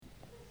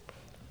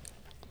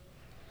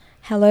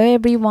Hello,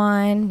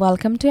 everyone.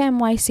 Welcome to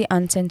MYC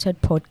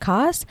Uncensored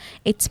Podcast.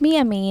 It's me,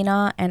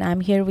 Amina, and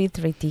I'm here with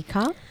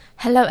Ritika.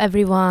 Hello,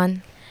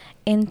 everyone.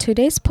 In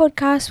today's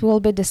podcast, we'll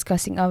be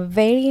discussing a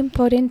very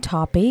important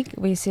topic,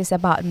 which is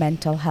about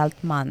Mental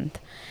Health Month.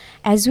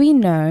 As we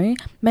know,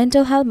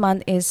 Mental Health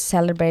Month is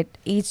celebrated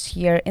each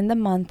year in the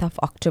month of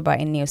October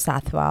in New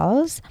South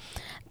Wales.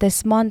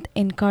 This month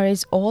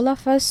encourages all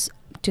of us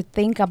to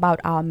think about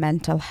our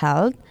mental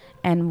health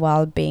and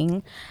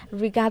well-being,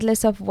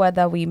 regardless of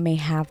whether we may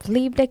have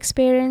lived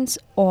experience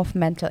of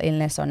mental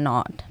illness or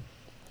not.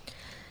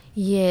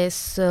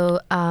 Yes,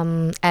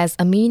 as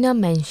Amina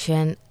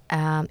mentioned,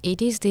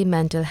 it is the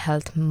Mental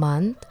Health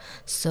Month.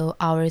 So,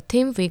 our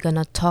theme we're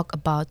gonna talk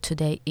about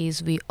today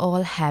is we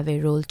all have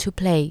a role to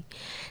play,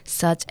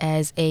 such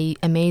as a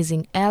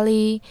amazing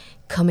ally,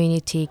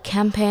 community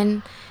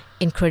campaign,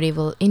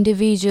 incredible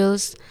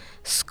individuals,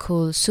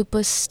 school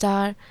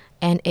superstar,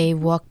 and a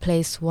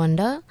workplace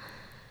wonder.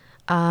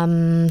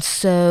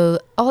 So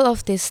all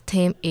of this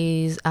theme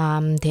is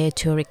there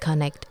to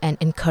reconnect and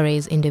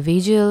encourage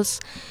individuals,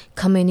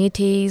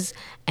 communities,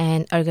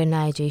 and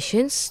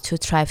organizations to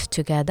thrive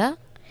together.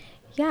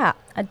 Yeah,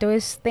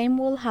 those themes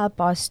will help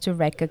us to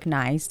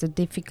recognize the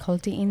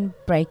difficulty in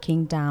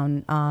breaking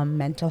down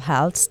mental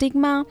health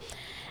stigma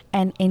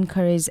and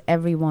encourage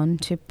everyone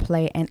to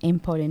play an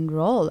important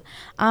role.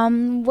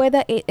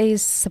 Whether it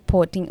is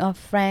supporting a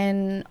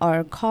friend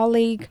or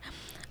colleague,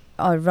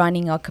 or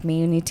running a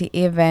community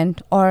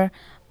event, or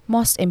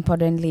most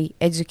importantly,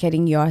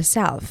 educating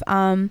yourself.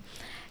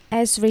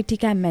 As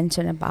Ritika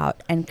mentioned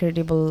about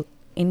incredible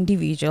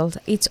individuals,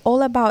 it's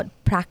all about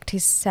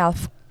practice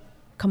self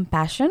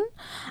compassion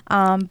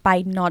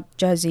by not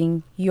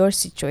judging your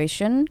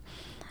situation.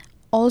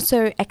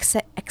 Also,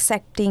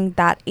 accepting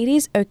that it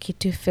is okay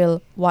to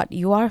feel what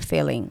you are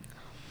feeling,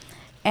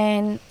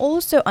 and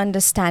also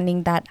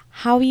understanding that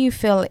how you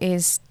feel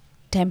is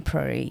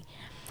temporary.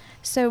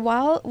 So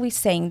while we're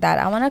saying that,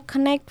 I want to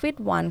connect with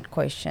one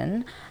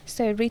question.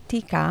 So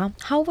Ritika,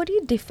 how would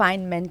you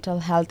define mental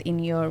health in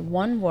your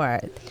one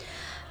word?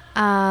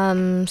 For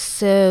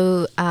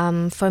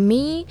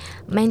me,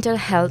 mental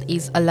health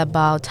is all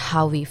about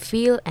how we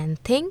feel and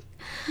think.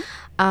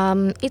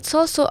 It's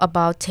also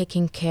about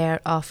taking care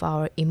of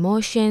our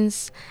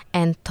emotions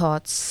and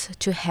thoughts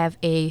to have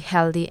a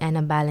healthy and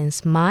a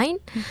balanced mind.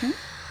 Mhm.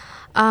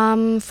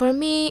 For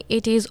me,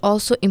 it is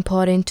also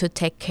important to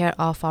take care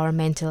of our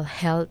mental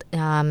health,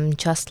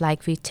 just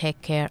like we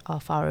take care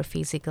of our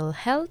physical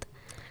health.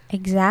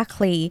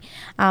 Exactly.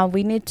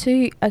 We need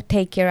to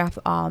take care of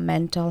our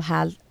mental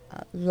health,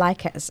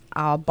 like as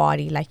our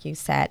body, like you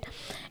said.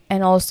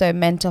 And also,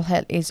 mental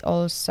health is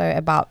also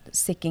about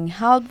seeking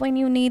help when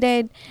you need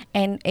it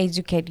and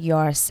educate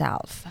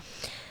yourself.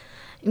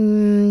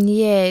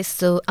 Yes,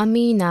 so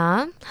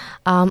Amina,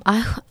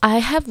 I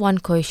have one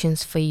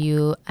questions for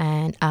you,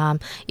 and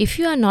if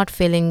you are not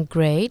feeling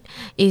great,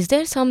 is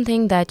there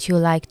something that you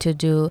like to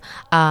do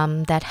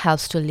that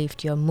helps to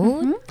lift your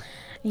mood? Mhm.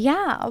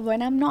 Yeah,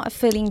 when I'm not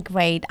feeling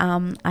great,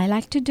 I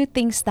like to do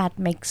things that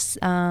makes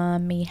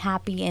me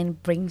happy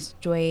and brings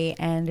joy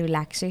and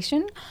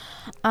relaxation.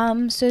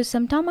 So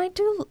sometimes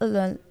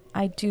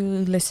I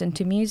do listen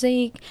to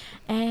music,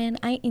 and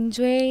I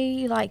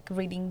enjoy like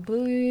reading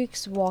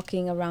books,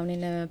 walking around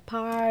in a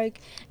park,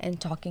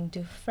 and talking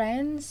to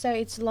friends. So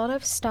it's a lot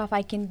of stuff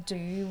I can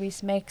do,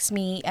 which makes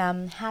me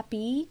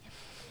happy.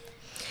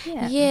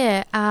 Yeah.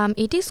 Yeah,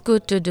 it is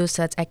good to do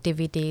such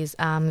activities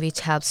which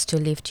helps to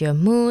lift your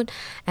mood,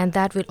 and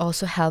that will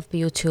also help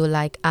you to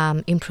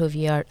improve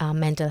your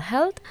mental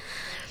health.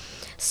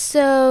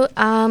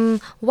 While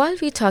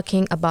we're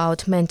talking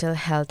about Mental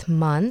Health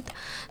Month,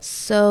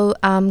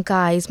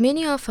 guys,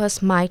 many of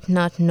us might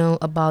not know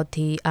about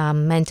the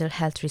mental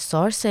health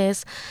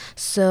resources.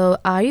 So,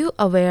 are you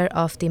aware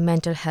of the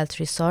mental health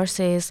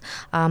resources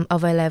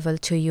available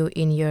to you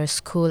in your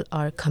school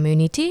or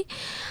community?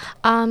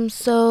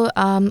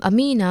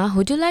 Amina,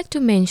 would you like to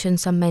mention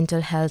some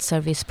mental health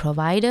service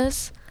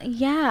providers?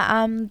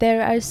 Yeah,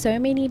 there are so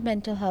many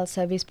mental health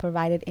service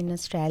provided in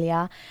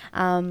Australia,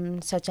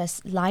 such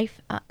as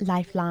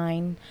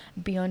Lifeline,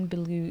 Beyond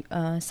Blue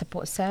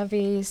support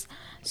service,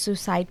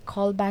 suicide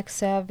callback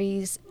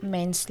service,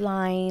 Men's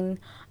Line,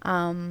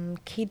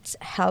 Kids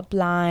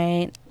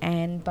Helpline,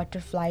 and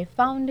Butterfly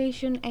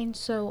Foundation, and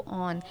so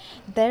on.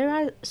 There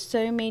are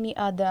so many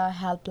other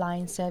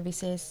helpline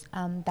services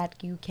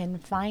that you can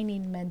find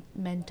in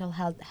mental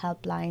health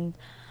helpline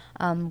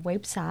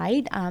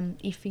website.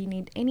 If you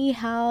need any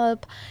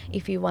help,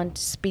 if you want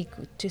to speak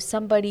to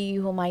somebody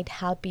who might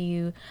help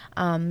you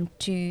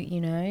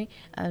to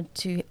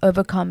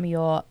overcome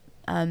your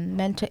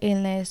mental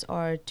illness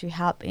or to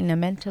help in a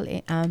mental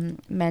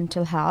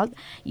health,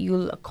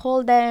 you'll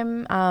call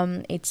them.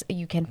 It's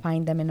you can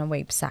find them in a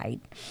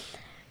website.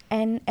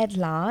 And at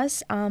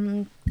last,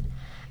 I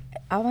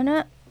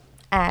wanna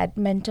add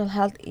Mental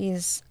Health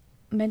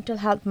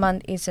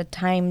Month is a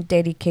time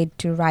dedicated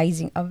to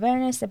raising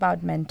awareness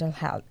about mental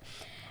health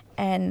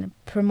and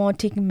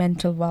promoting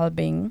mental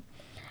well-being.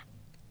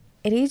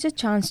 It is a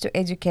chance to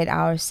educate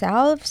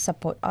ourselves,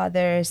 support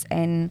others,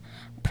 and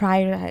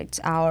prioritize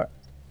our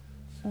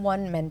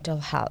one mental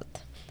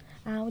health.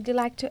 Would you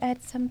like to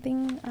add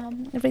something,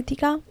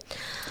 Ritika?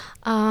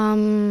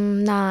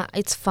 Nah,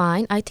 it's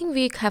fine. I think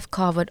we have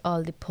covered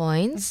all the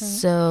points.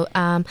 So,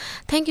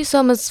 thank you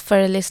so much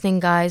for listening,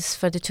 guys,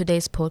 for the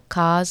today's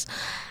podcast.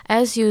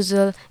 As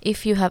usual,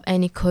 if you have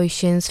any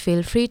questions,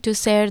 feel free to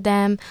share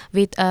them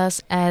with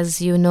us.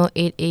 As you know,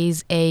 it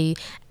is a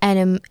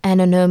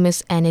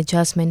anonymous and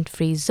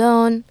adjustment-free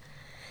zone.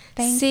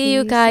 Thank See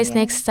you you. guys See ya.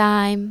 next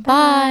time.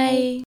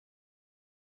 Bye. Bye.